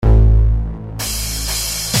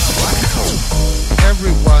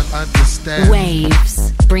understand.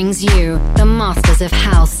 Waves brings you the masters of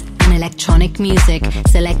house and electronic music,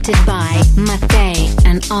 selected by Mattei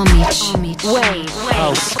and Omich. Waves.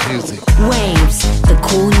 House music. Waves, the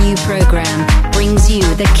cool new program, brings you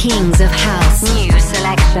the kings of house. New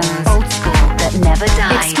selections, old school that never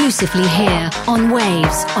dies. Exclusively here on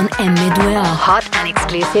Waves on m2o. Hot and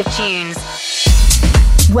exclusive tunes.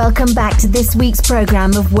 Welcome back to this week's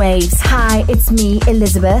program of Waves. Hi, it's me,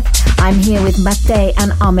 Elizabeth. I'm here with Mattei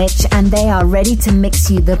and Omich, and they are ready to mix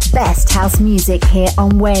you the best house music here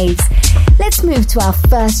on Waves. Let's move to our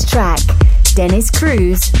first track, Dennis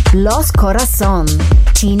Cruz, Los Corazon,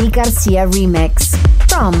 Tini Garcia remix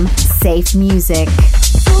from Safe Music.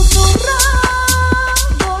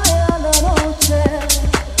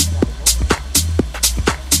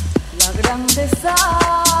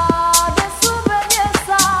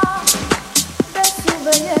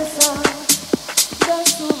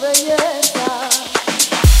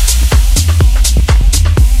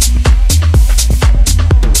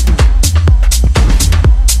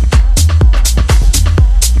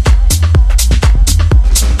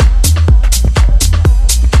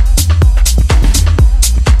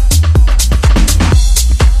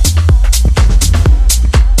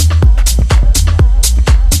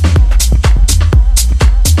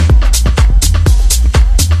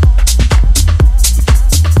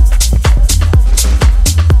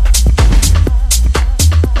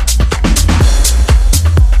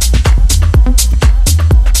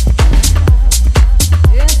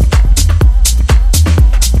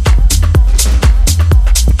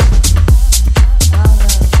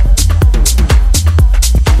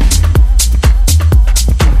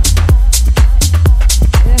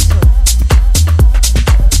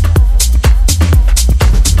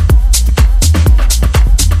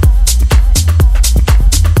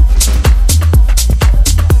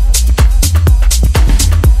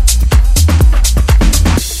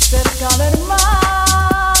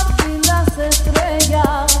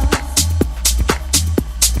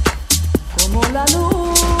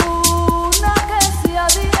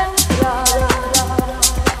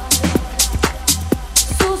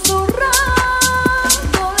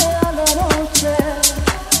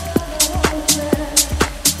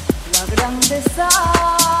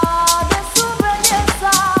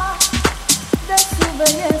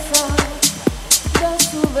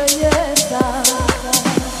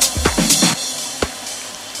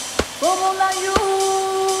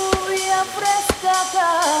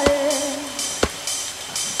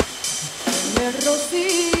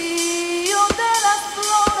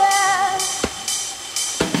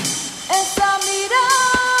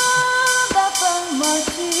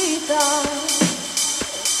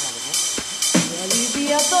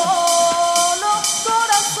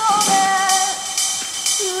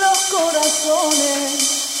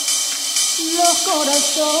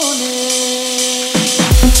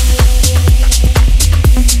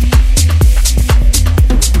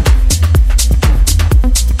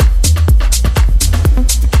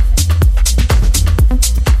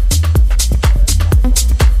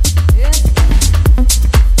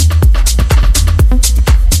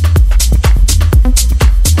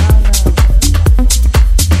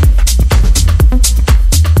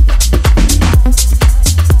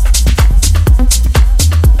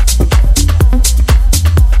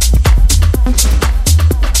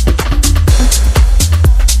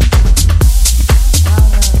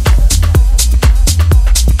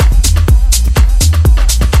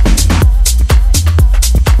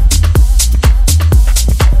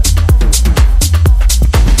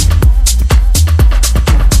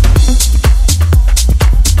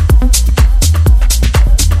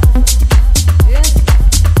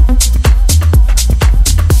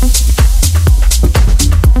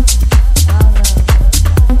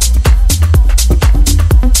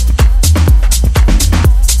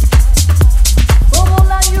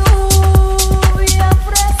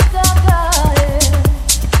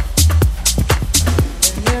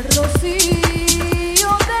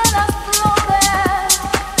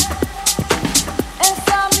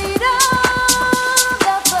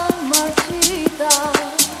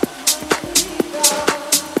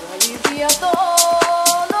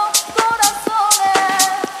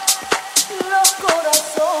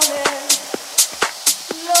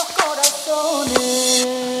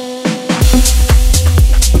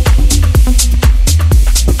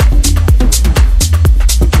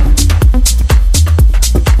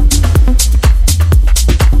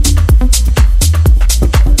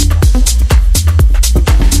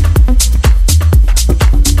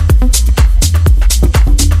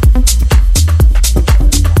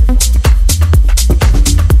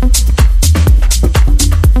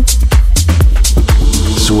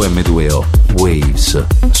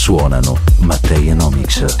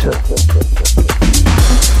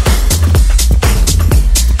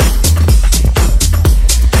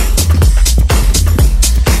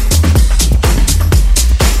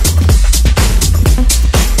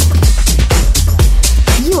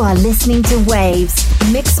 listening to Waves,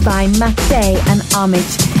 mixed by Mattei and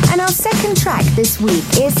Omich. And our second track this week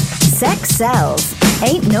is Sex Sells,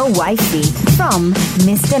 Ain't No Wifey, from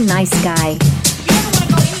Mr. Nice Guy. You never want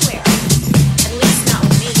to go anywhere, at least not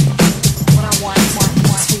with me. What I want is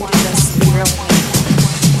to do this the real way.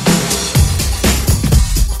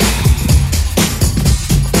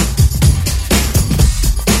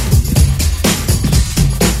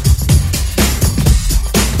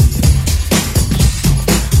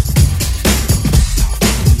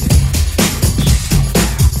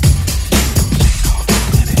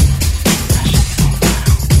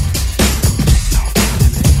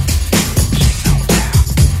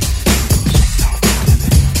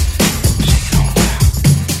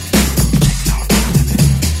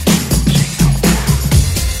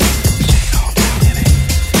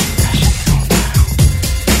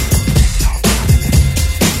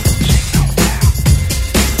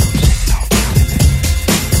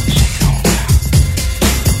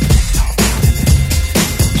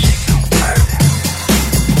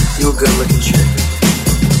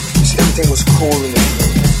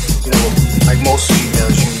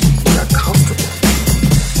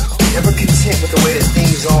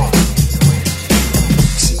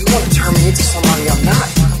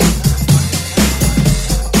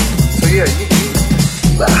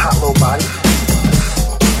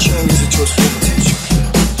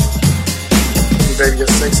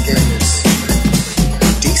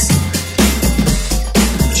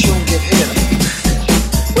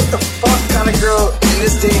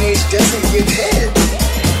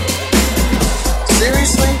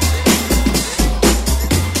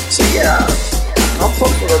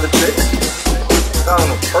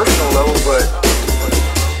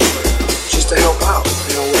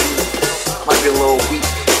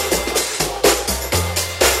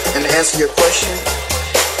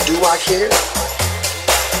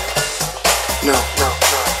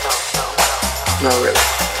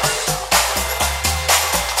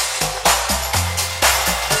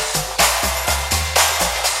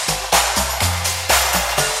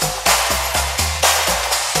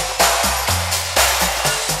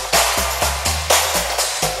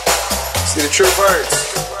 See the true words.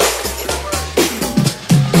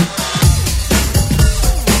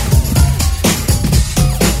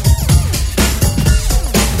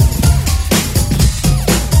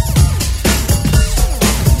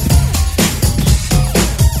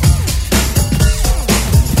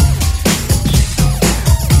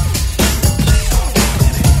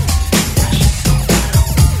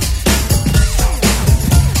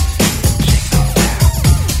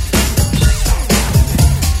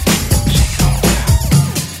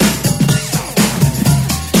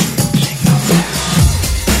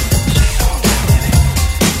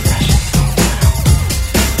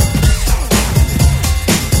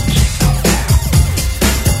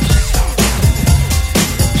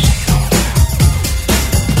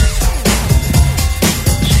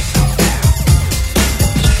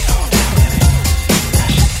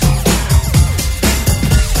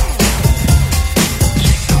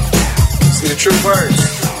 True words.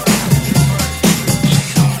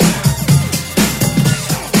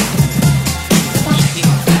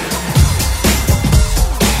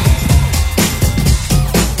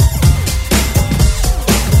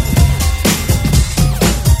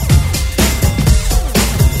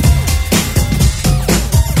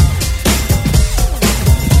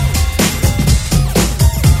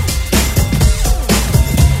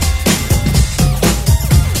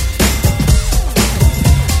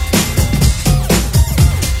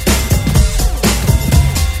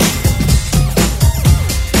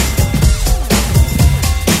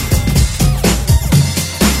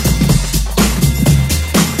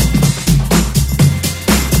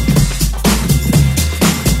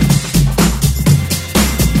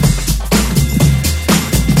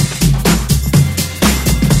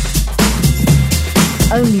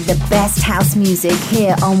 Only the best house music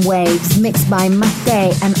here on Waves, mixed by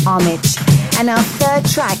Mattei and Omich. And our third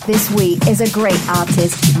track this week is a great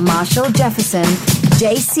artist, Marshall Jefferson,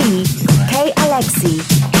 JC, K. Alexi,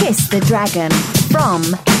 Kiss the Dragon, from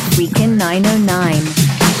Freakin' 909. 1,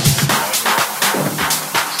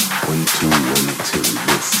 2, 1, 2.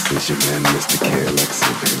 This is your man, Mr. K.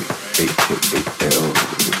 Alexi, baby. AKA-L,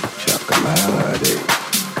 Chocolate.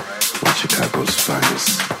 One Chicago's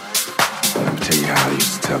finest. Let me tell you how I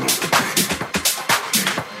used to tell them.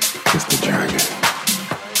 Kiss the dragon.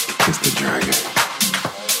 Kiss the dragon.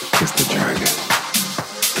 Kiss the dragon.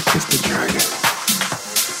 Kiss the dragon.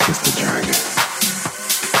 Kiss the dragon.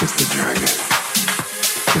 Kiss the dragon.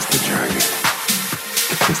 Kiss the dragon.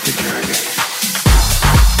 Kiss the dragon.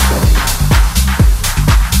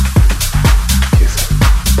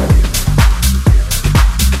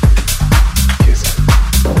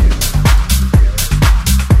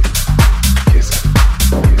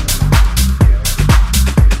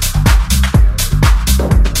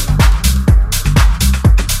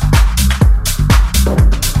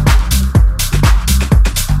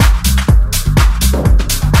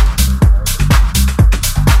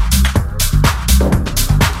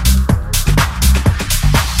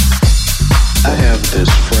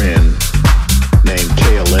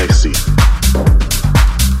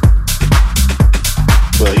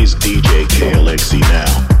 DJ KLXC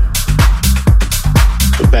now.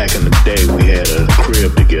 But back in the day, we had a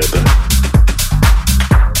crib together.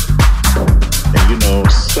 And you know,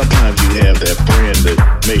 sometimes you have that friend that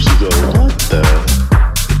makes you go, what the?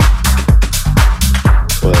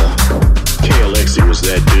 Well, KLXC was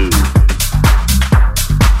that dude.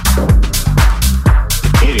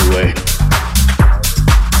 Anyway,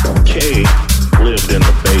 K lived in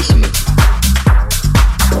the basement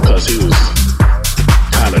because he was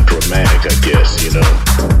kind of dramatic, I guess, you know.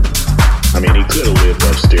 I mean, he could have lived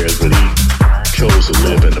upstairs, but he chose to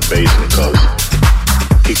live in the basement because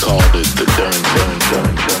he called it the dungeon.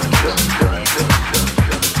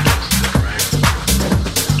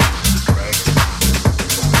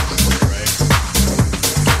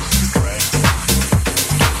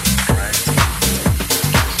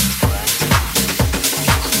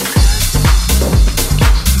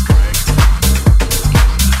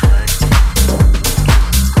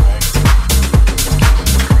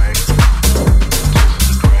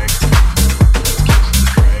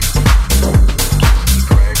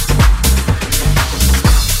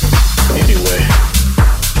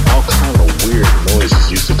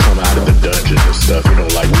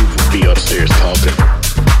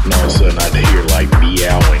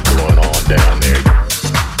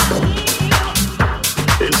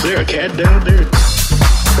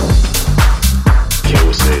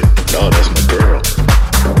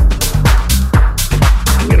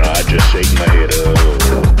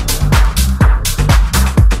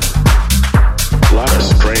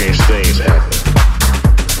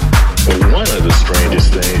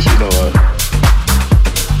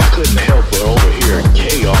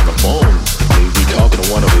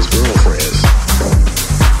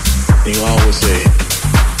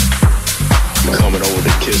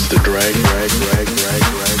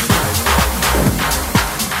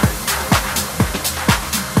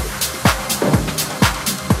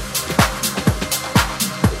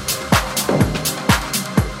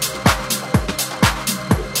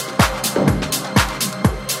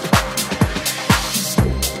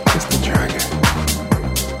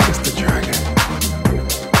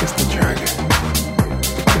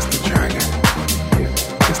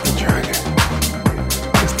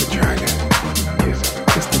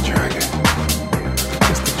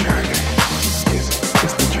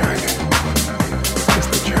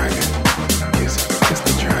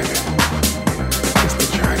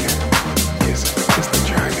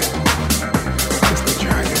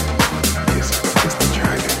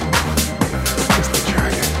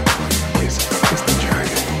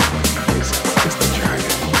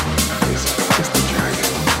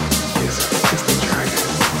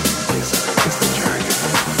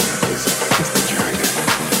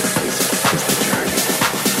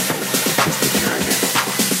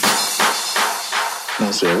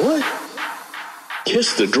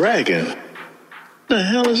 The dragon? What the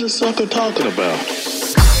hell is this sucker talking about?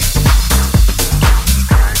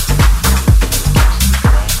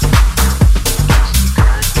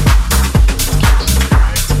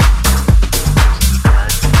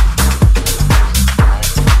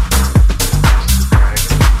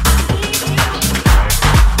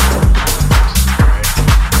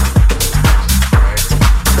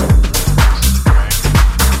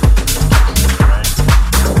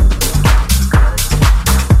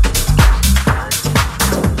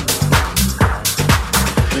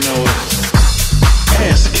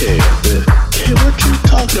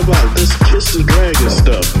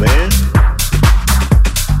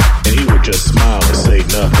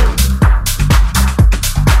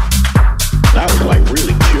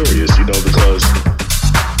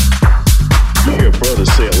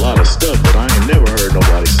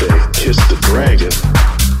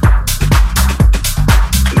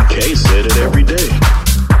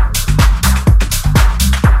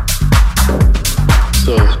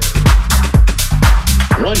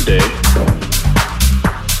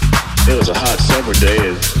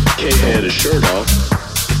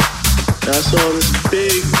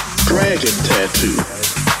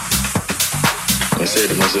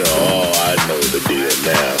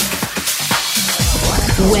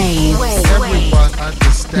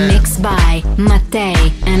 Mixed by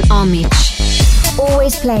Mattei and Omich.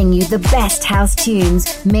 Always playing you the best house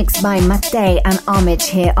tunes, mixed by Mattei and Omich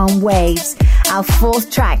here on Waves. Our fourth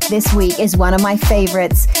track this week is one of my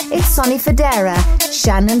favorites. It's Sonny Fodera,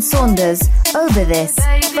 Shannon Saunders, Over This,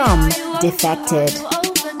 from Defected.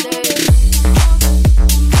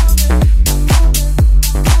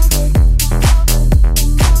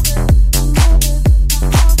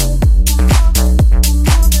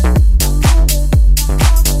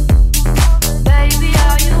 Baby,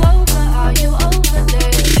 are you over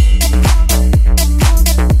this?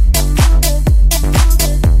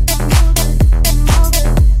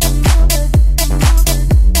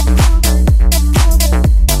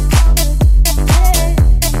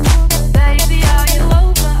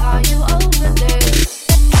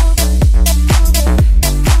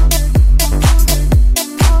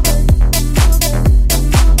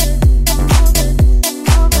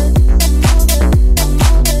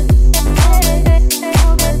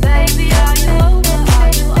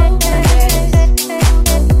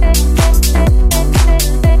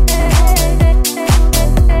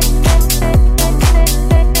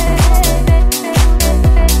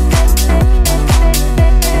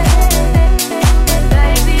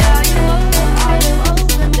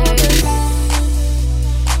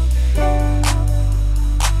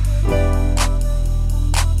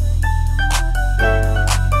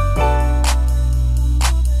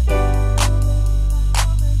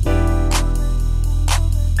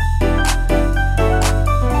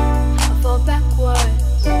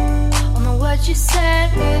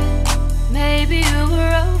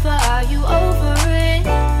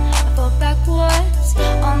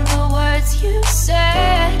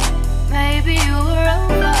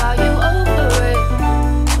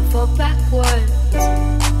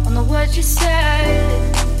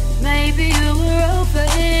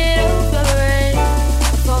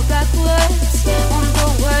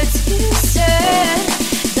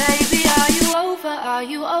 Are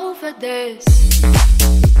you over this?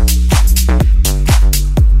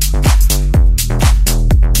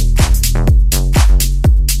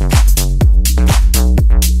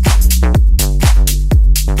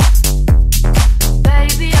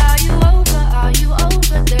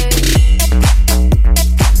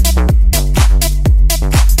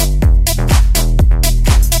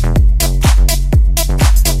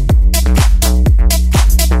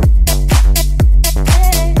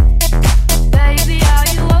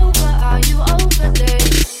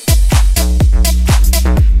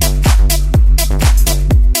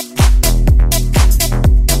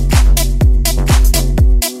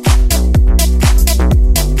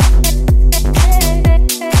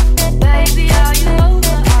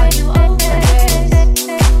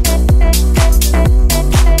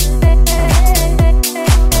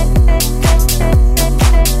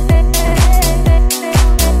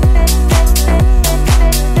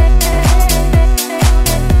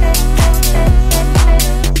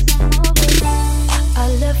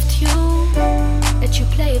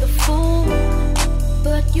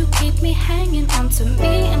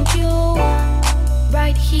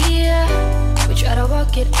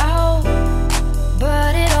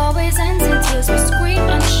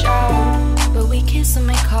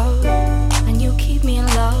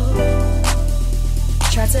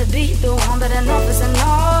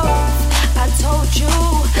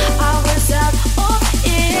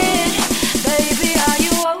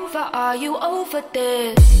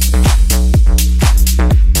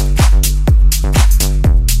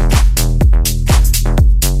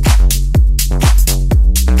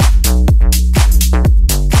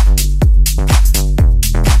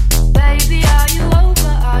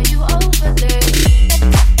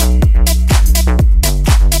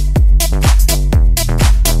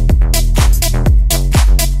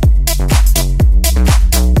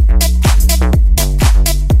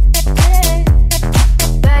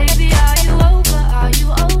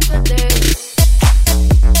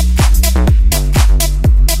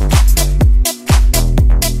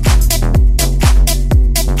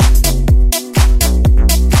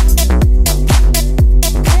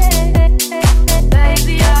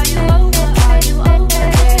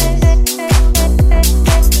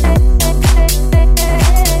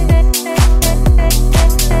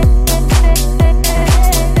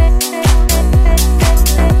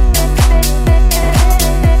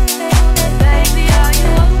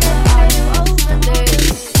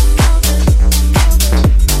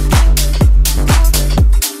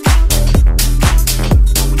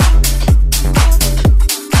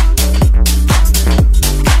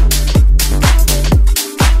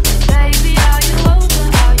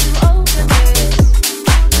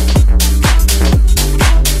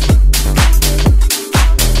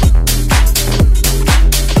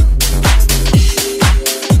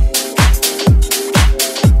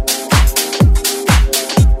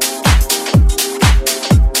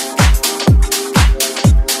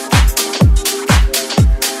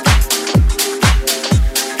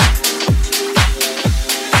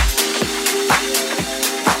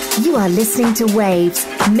 Listening to Waves,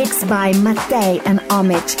 mixed by Mattei and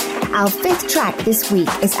Omich. Our fifth track this week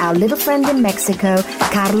is our little friend in Mexico,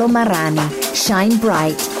 Carlo Marani, Shine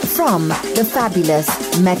Bright, from the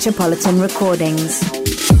fabulous Metropolitan Recordings.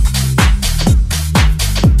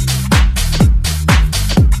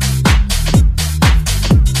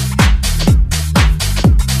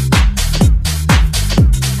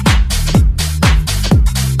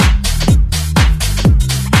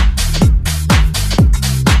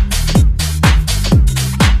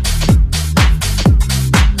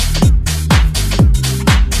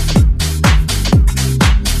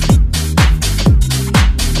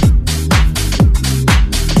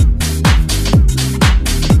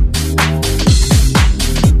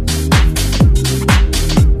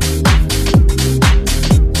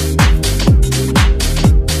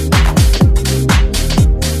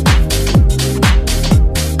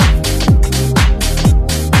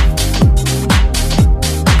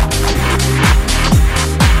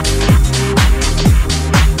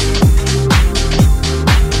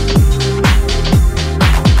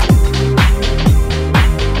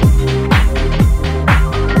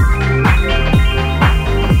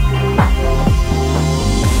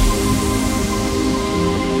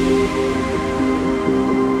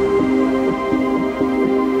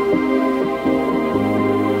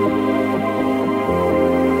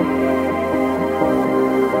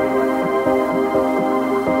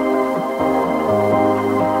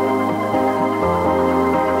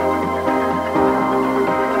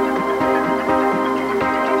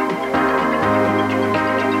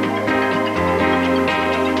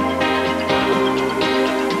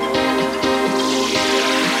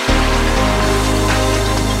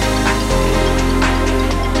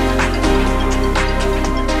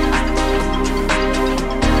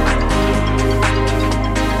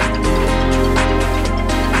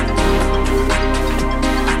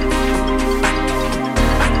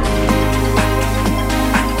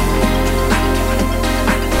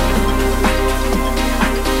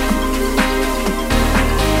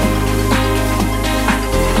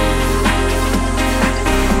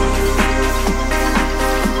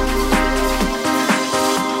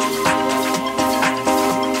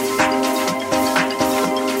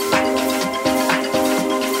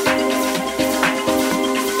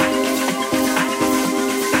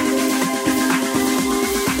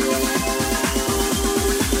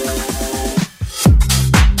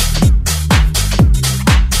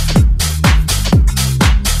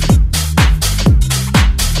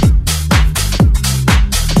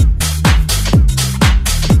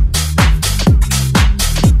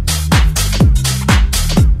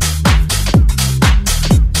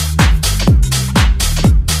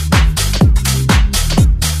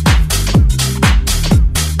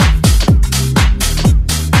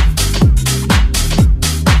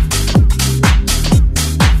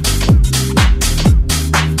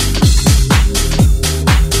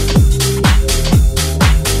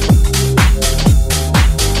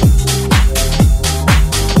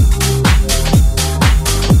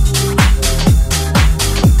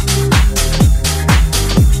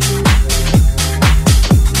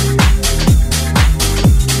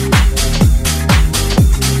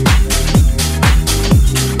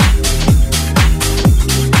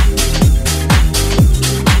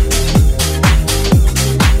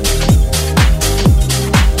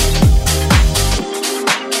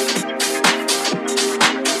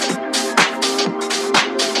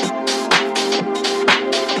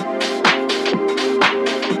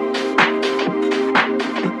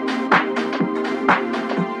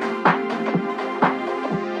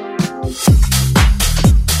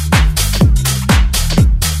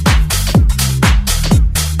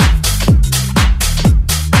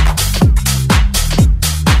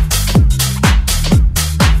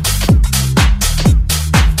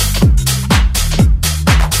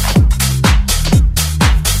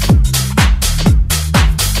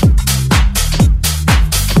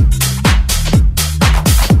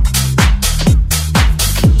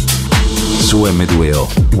 Su m2o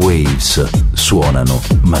Waves suonano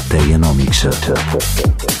Mattei e Omich.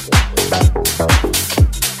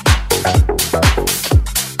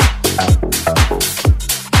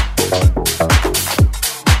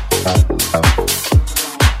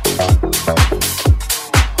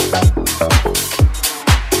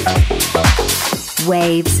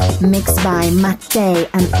 Waves, mixed by Mattei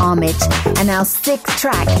and Omich. And our sixth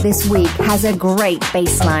track this week has a great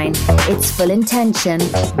bass line. It's Full Intention,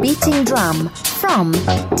 Beating Drum from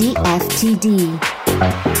DFTD.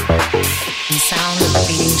 The sound of the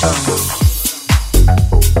beating drum.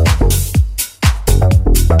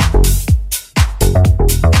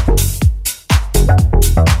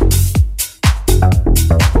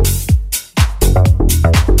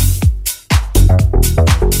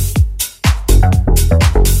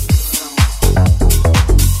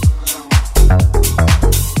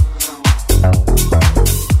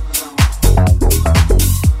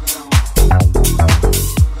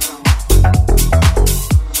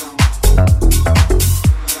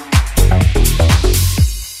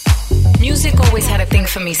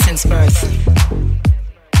 For me since birth.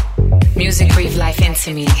 Music breathed life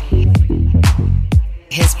into me.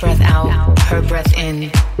 His breath out, her breath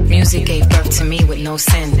in. Music gave birth to me with no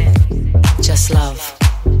sin, just love.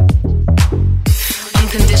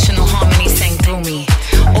 Unconditional harmony sang through me.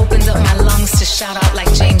 Opened up my lungs to shout out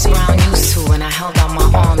like James Brown used to, and I held out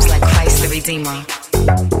my arms like Christ the Redeemer.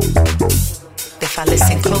 If I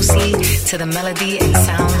listen closely to the melody and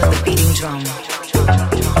sound of the beating drum.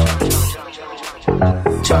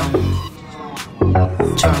 Drum,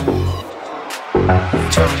 drum, drum.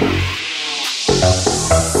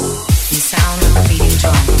 And sound of the beating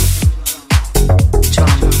drum.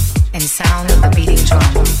 Drum, and sound of the beating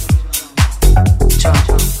drum. Drum,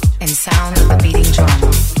 and sound of the beating drum.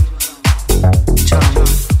 Drum,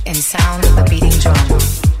 and sound of the beating drum.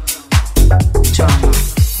 Drum,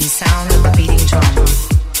 and sound of the beating drum.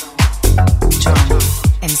 Drum,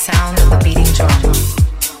 and sound of the beating drum.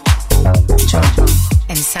 Drum,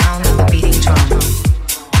 and sound of the beating drum.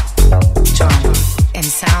 Drum, and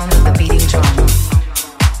sound of the beating drum.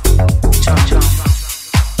 Drum, drum.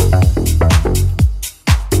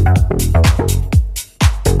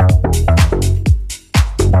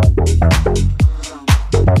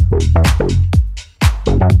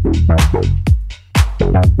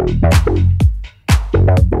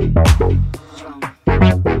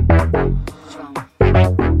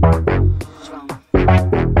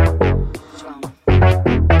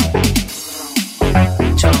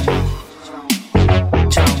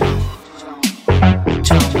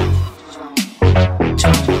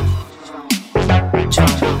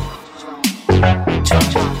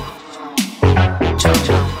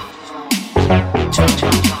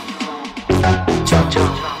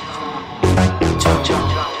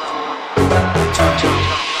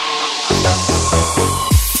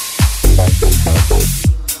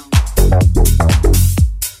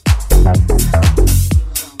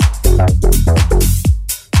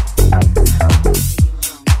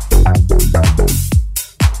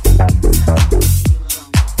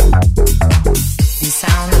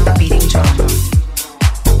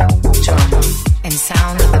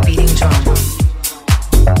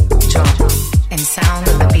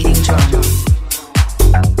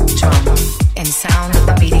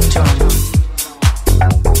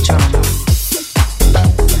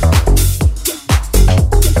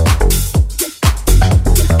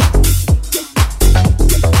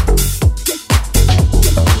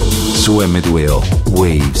 Su m2o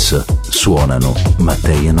Waves suonano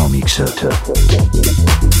Mattei e Omich.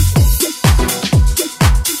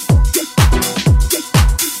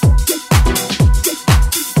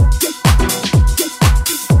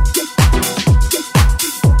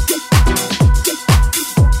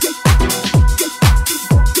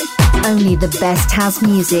 Only the best house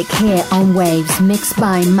music here on Waves, mixed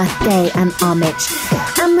by Mattei and Omich.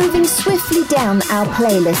 And moving swiftly down our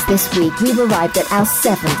playlist this week, we've arrived at our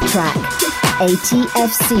seventh track,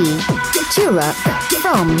 ATFC, Turok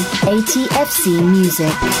from ATFC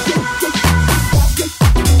Music.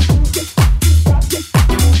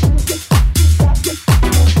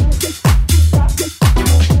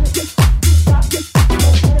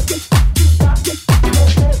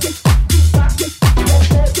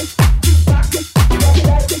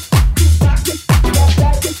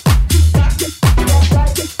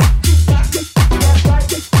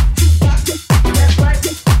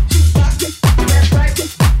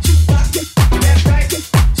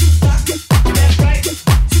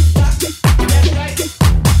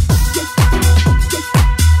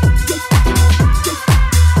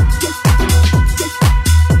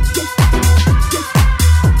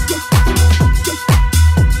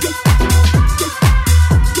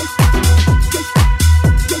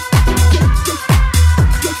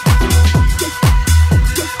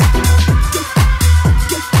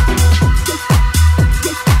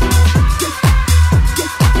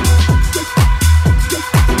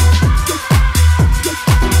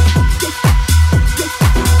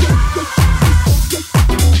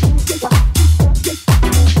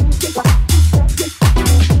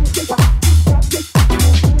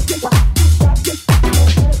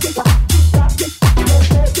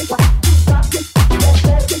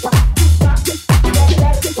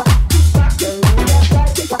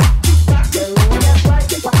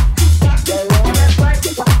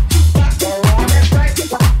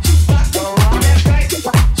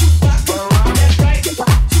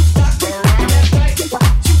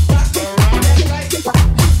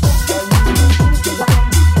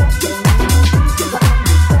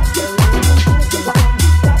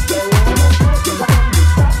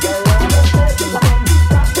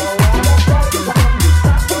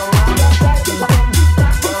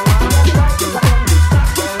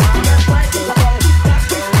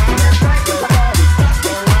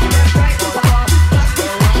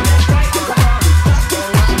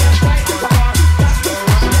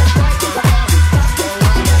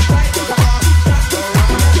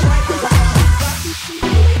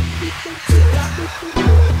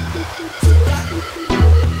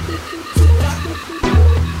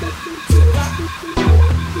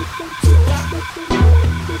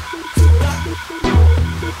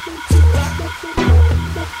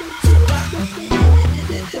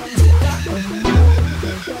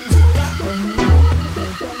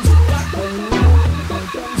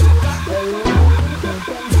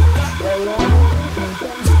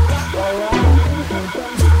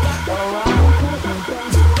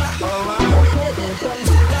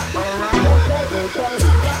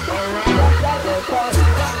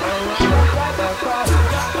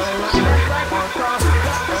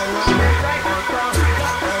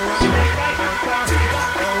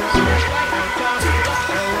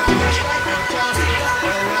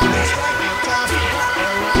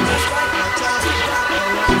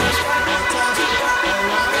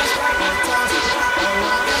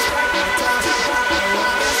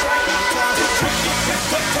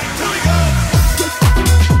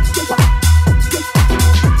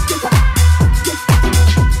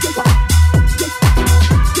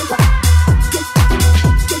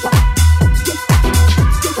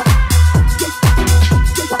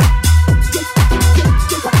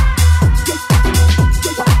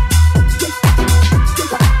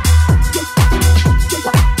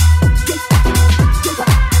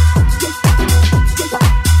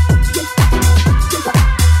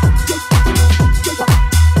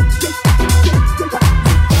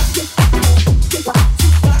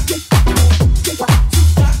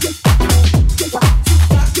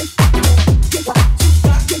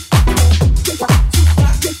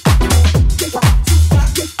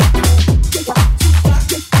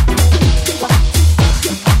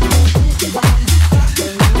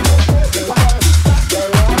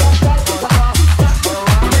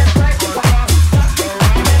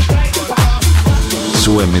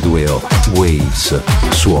 Waves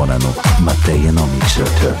suonano Mattei e Omich.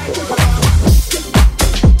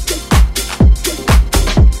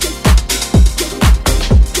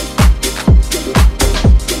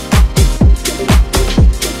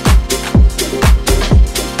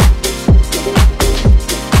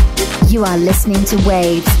 You are listening to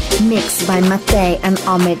Waves, mixed by Mattei and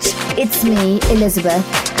Omich. It's me, Elizabeth,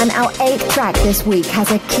 and our 8th track this week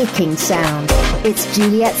has a kicking sound. It's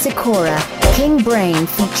Juliet Sikora, King Brain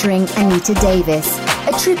featuring Anita Davis,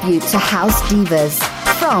 a tribute to house divas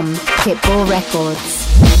from Pitbull Records.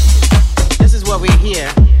 This is what we're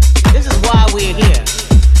here. This is why we're here.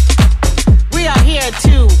 We are here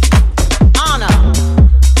to honor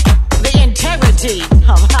the integrity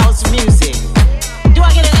of house music. Do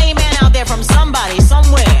I get an amen out there from somebody,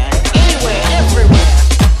 somewhere, anywhere, everywhere,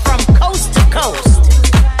 from coast to coast,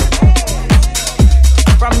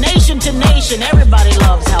 from nation to nation? Everybody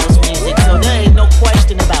loves house music, so there ain't no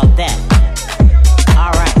question about that.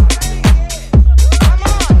 All right.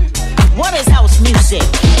 What is house music?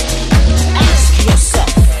 Ask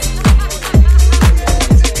yourself.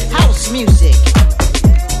 House music.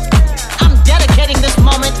 I'm dedicating this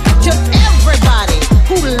moment to everybody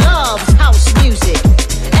who loves house music,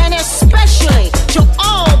 and especially to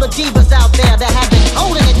all the divas out there that have been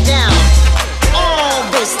holding it down all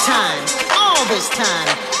this time.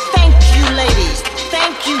 Thank you, ladies.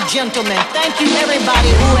 Thank you, gentlemen. Thank you, everybody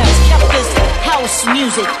who has kept this house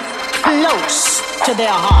music close to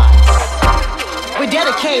their hearts. We're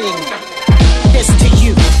dedicating this to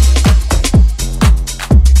you.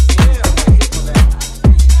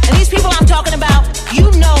 And these people I'm talking about, you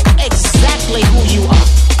know exactly who you are.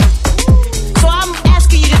 So I'm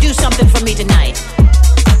asking you to do something for me tonight.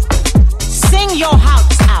 Sing your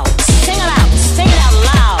hearts out. Sing it out. Sing it out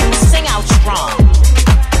loud. Sing out strong.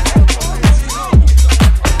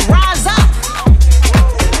 Rise up.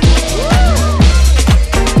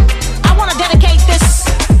 I want to dedicate this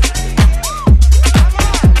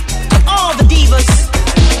to all the divas,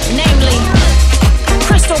 namely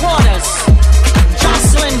Crystal Waters,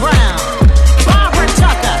 Jocelyn Brown, Barbara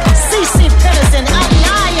Tucker, Cece Peterson,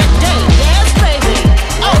 Anaya Day, yes baby,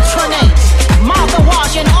 Ultranate, Martha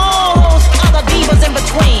Wash, and all those other divas in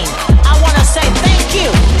between. I want to say thank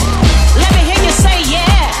you. Let me hear you say yeah.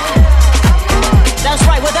 That's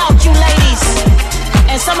right, without you ladies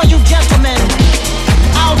and some of you gentlemen,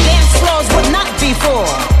 our dance floors would not be full.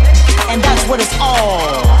 And that's what it's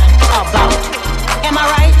all about. Am I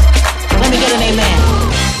right? Let me get an amen.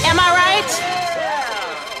 Am I right?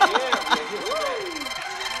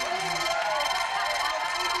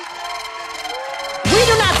 We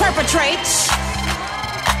do not perpetrate.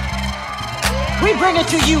 We bring it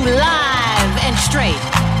to you live and straight.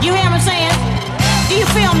 You hear what I'm saying? Do you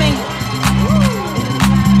feel me?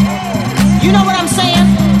 You know what I'm saying?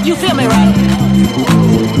 You feel me, right?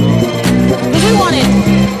 Because we want it.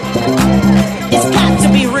 It's got to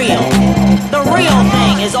be real. The real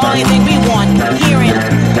thing is the only thing we want. Hearing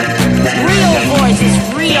real voices,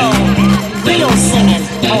 real singing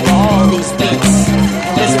over all these beats.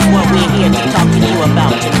 And this is what we're here to talk to you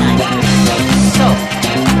about tonight. So,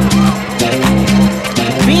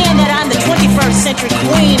 being that I'm the 21st century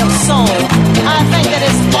queen of soul, I think that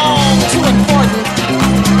it's all too important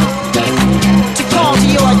to call to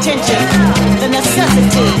your attention the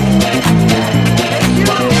necessity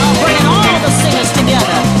of bringing all the singers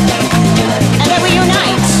together, and that we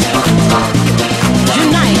unite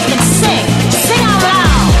and sing out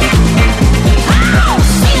loud,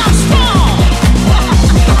 sing out strong,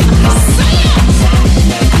 sing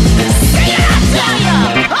it, I tell ya,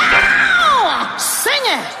 sing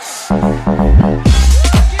it.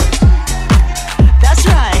 That's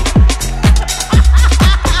right.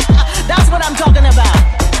 That's what I'm talking about.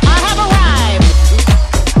 I have arrived,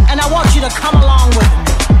 and I want you to come along with me.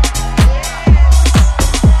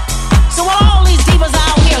 So while all these divas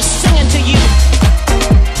out here singing to you,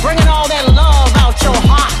 bringing all that love out your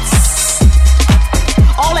hearts,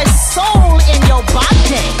 all that soul in your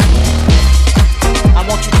body, I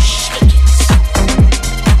want you to shake it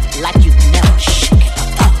like you never shaken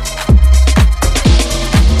before,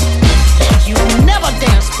 like you never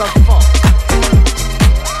danced before.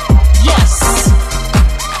 Yes,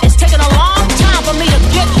 it's taken a long time for me to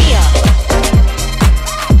get here.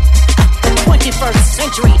 The 21st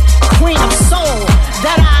century queen of soul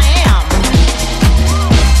that I am.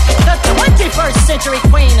 The 21st century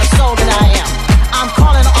queen of soul that I am. I'm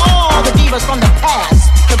calling all the divas from the past,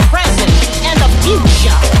 the present, and the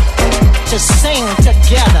future to sing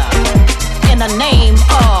together in the name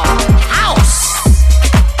of house.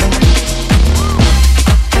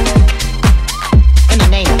 In the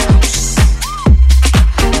name of house.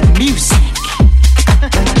 Music.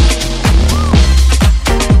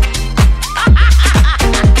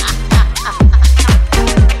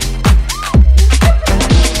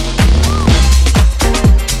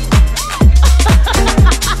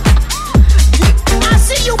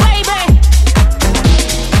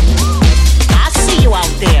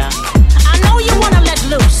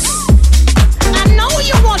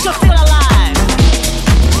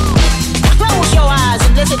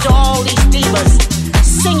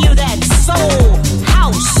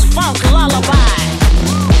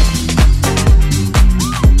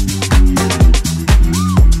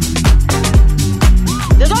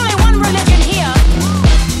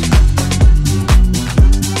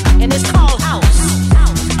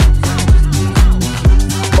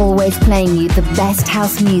 always playing you the best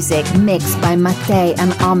house music mixed by Mattei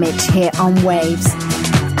and Omich here on Waves.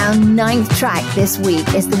 Our 9th track this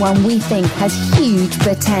week is the one we think has huge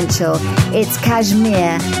potential. It's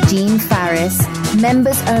Kashmir, Gene Farris,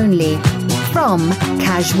 Members Only, from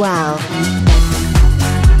Casual.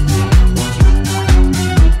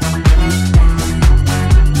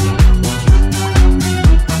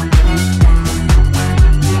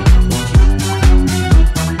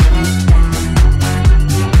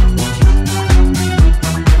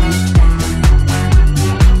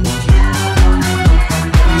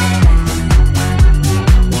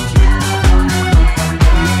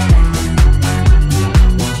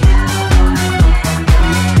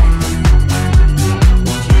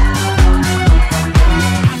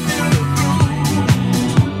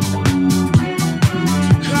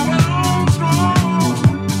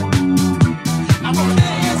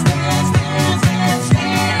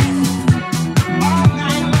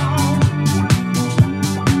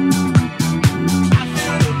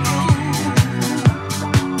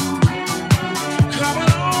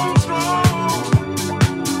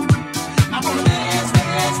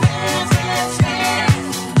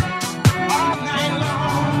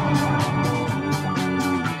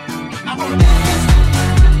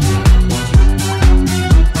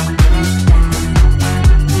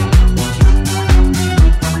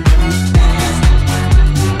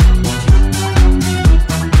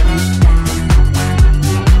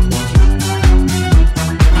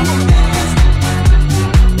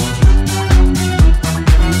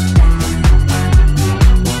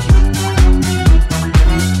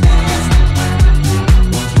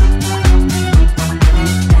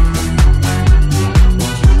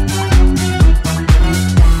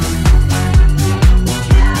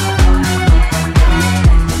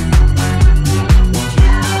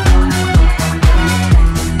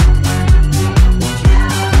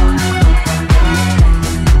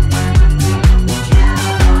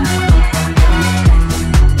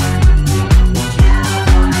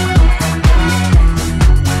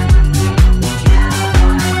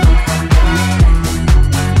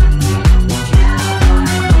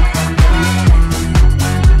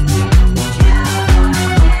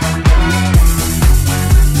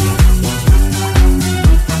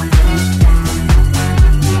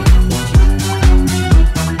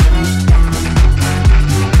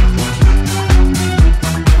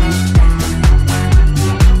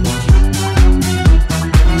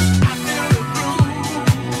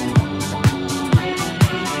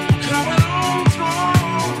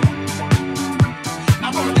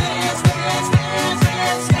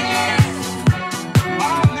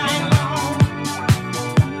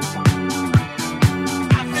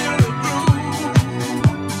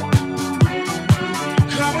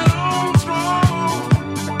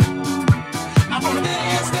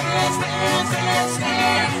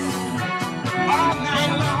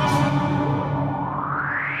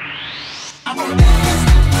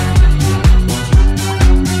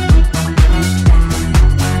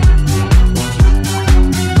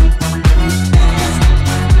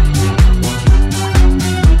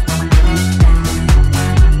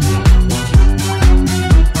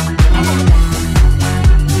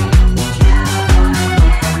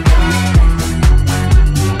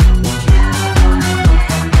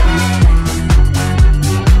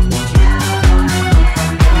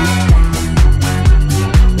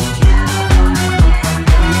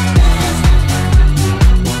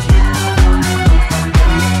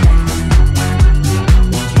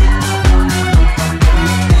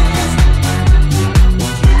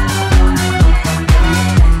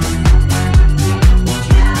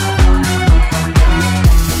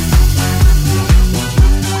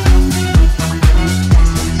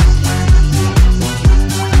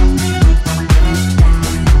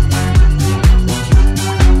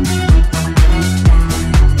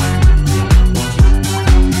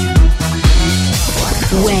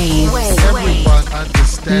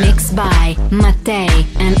 Mixed by Mattei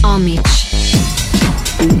and Omich.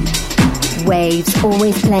 Waves,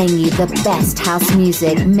 always playing you the best house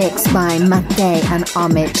music mixed by Mattei and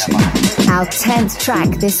Omich. Our 10th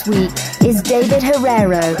track this week is David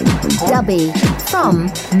Herrero, Dubby, from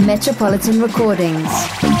Metropolitan Recordings.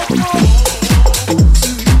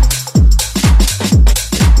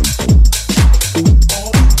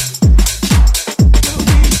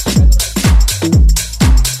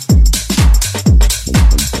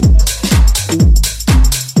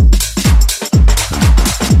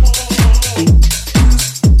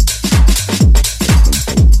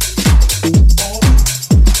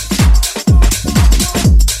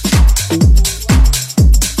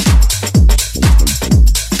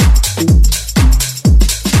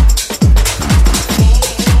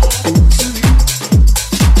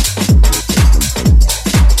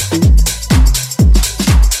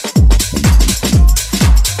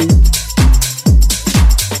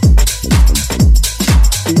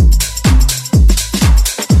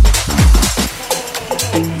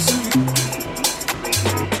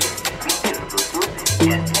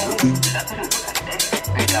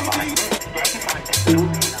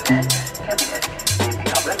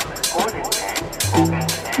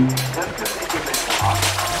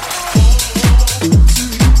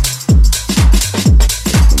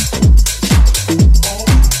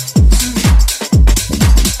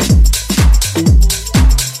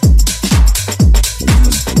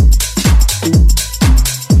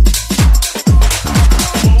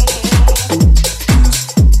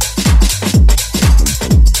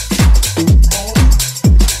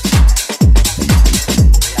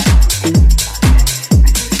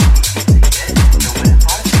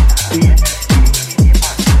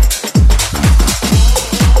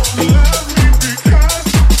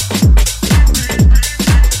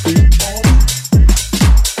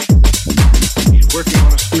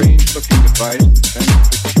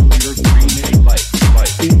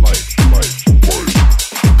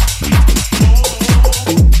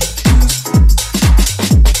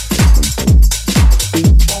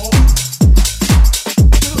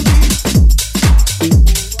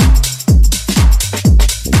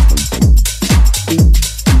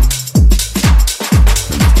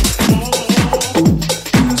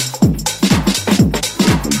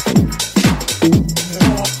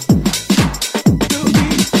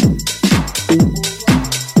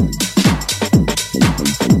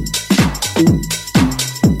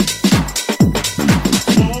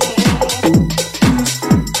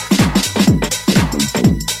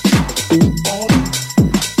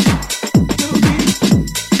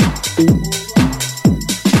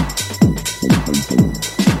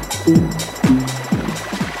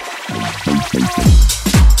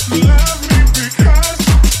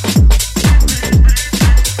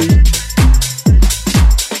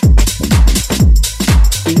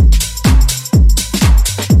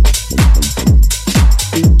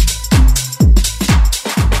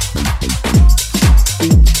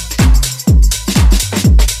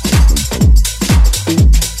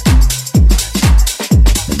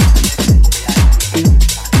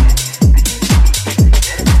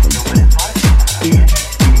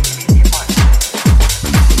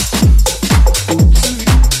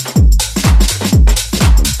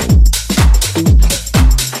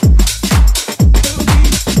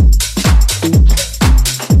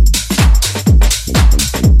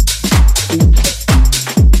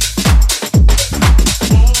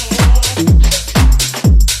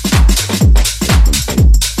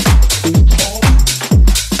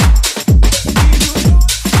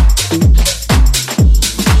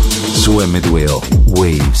 Su m2o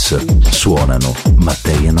Waves suonano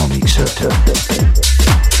Mattei e Omich.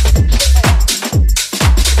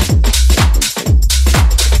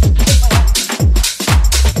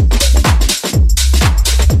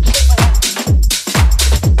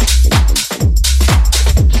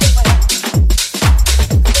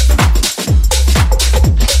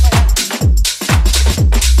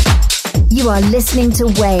 You are listening to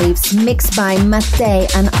Waves, mixed by Mattei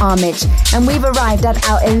and Omich, and we've arrived at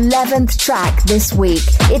our 11th track this week.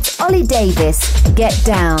 It's Ollie Davis, Get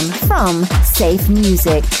Down, from Safe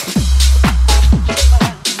Music.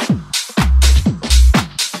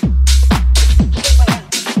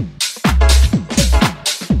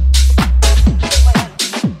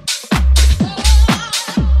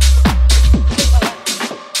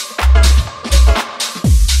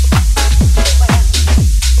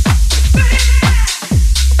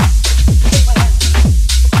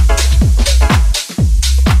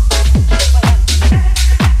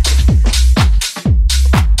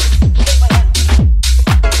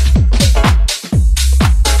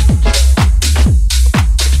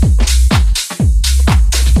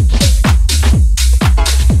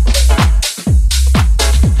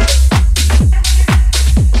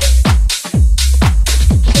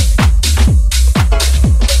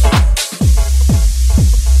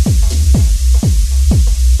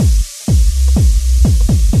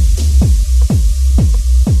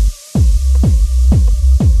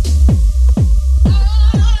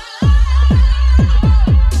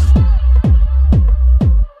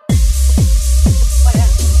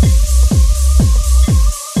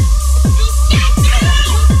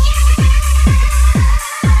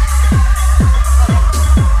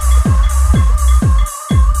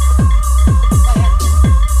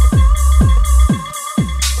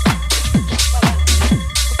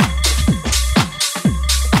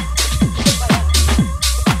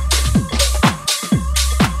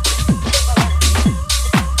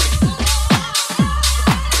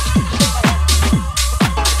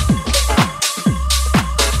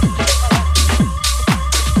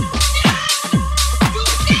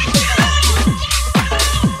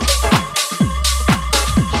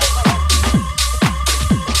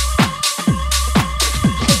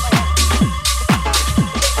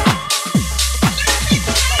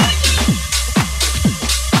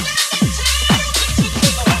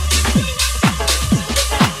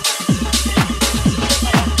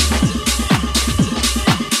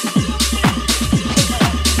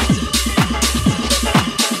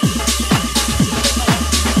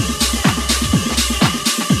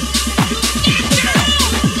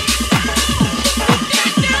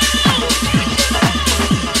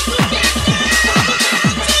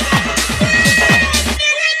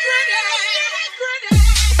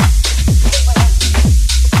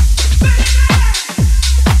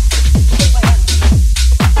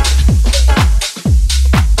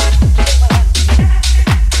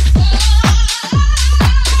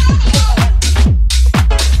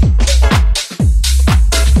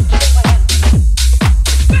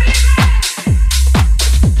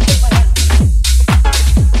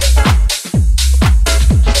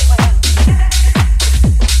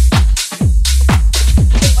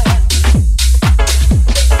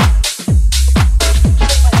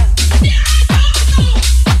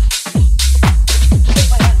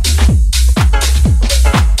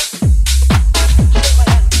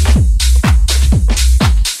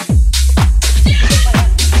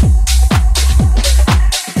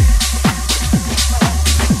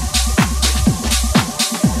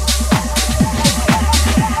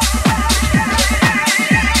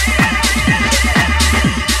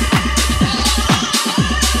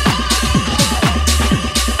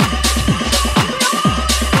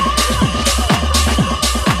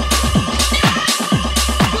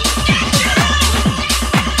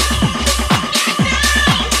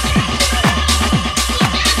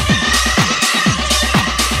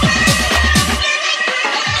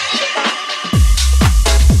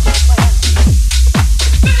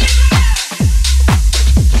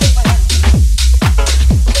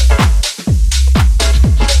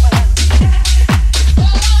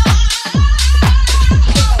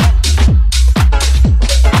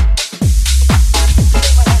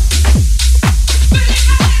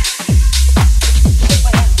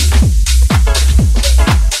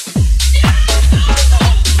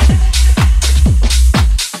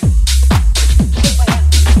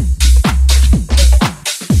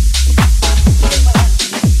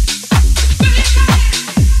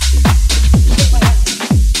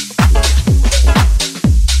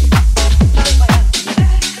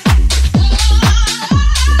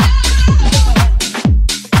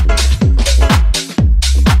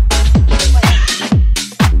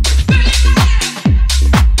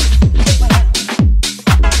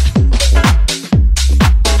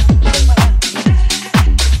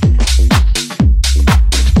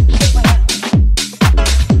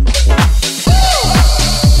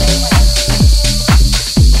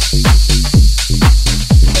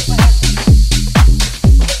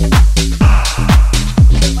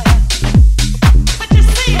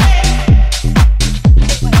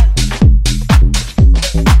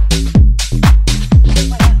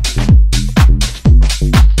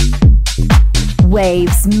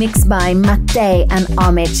 Waves, mixed by Mattei and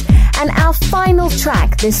Omich. And our final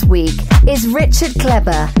track this week is Richard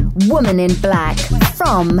Kleber, Woman in Black,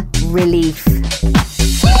 from Relief.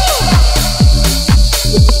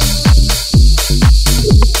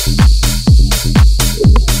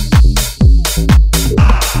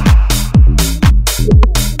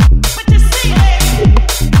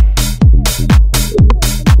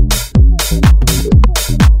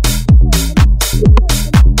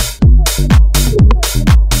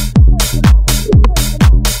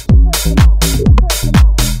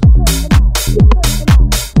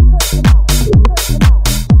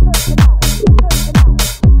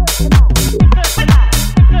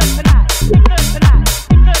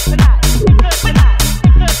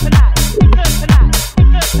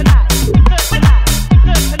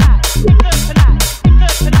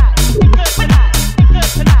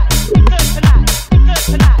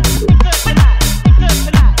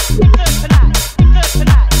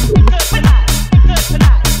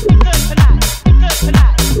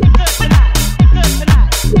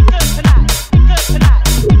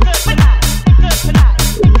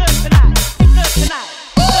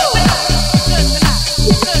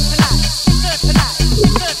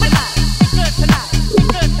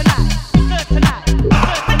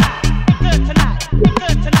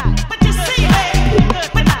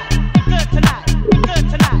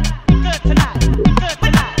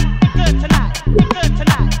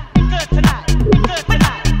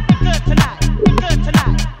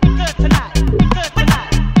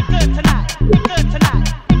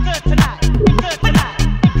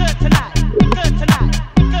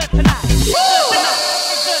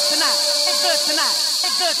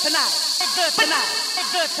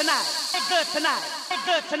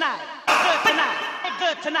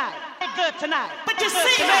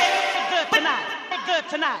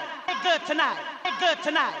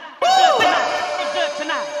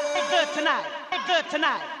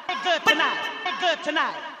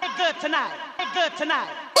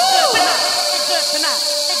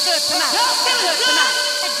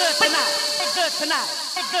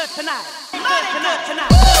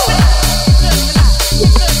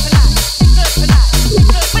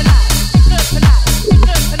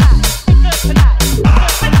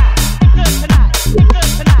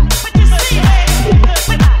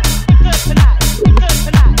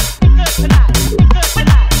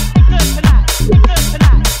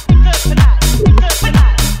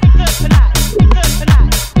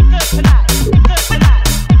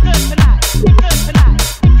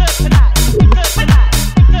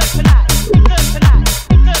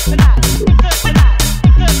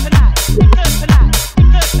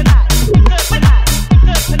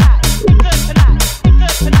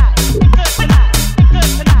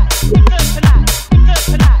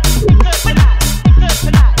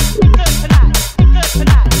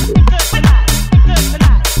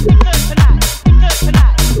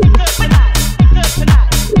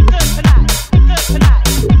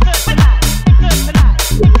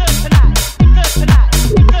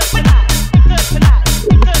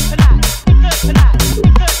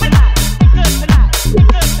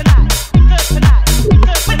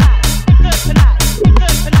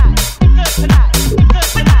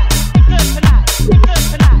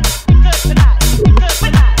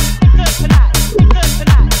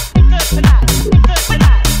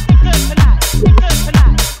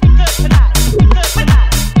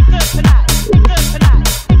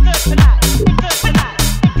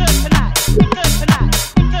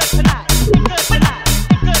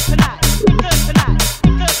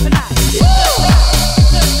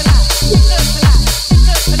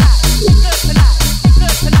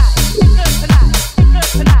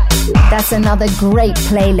 Another great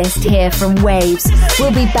playlist here from Waves.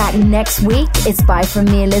 We'll be back next week. It's bye from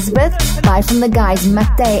me, Elizabeth. Bye from the guys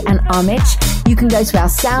Mattei and Omich. You can go to our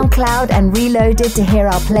SoundCloud and reload it to hear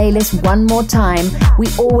our playlist one more time. We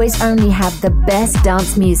always only have the best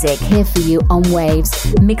dance music here for you on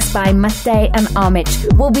Waves, mixed by Mattei and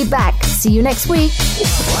Omich. We'll be back. See you next week.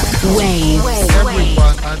 Waves.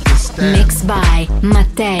 Mixed by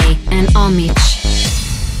Mattei and Omich.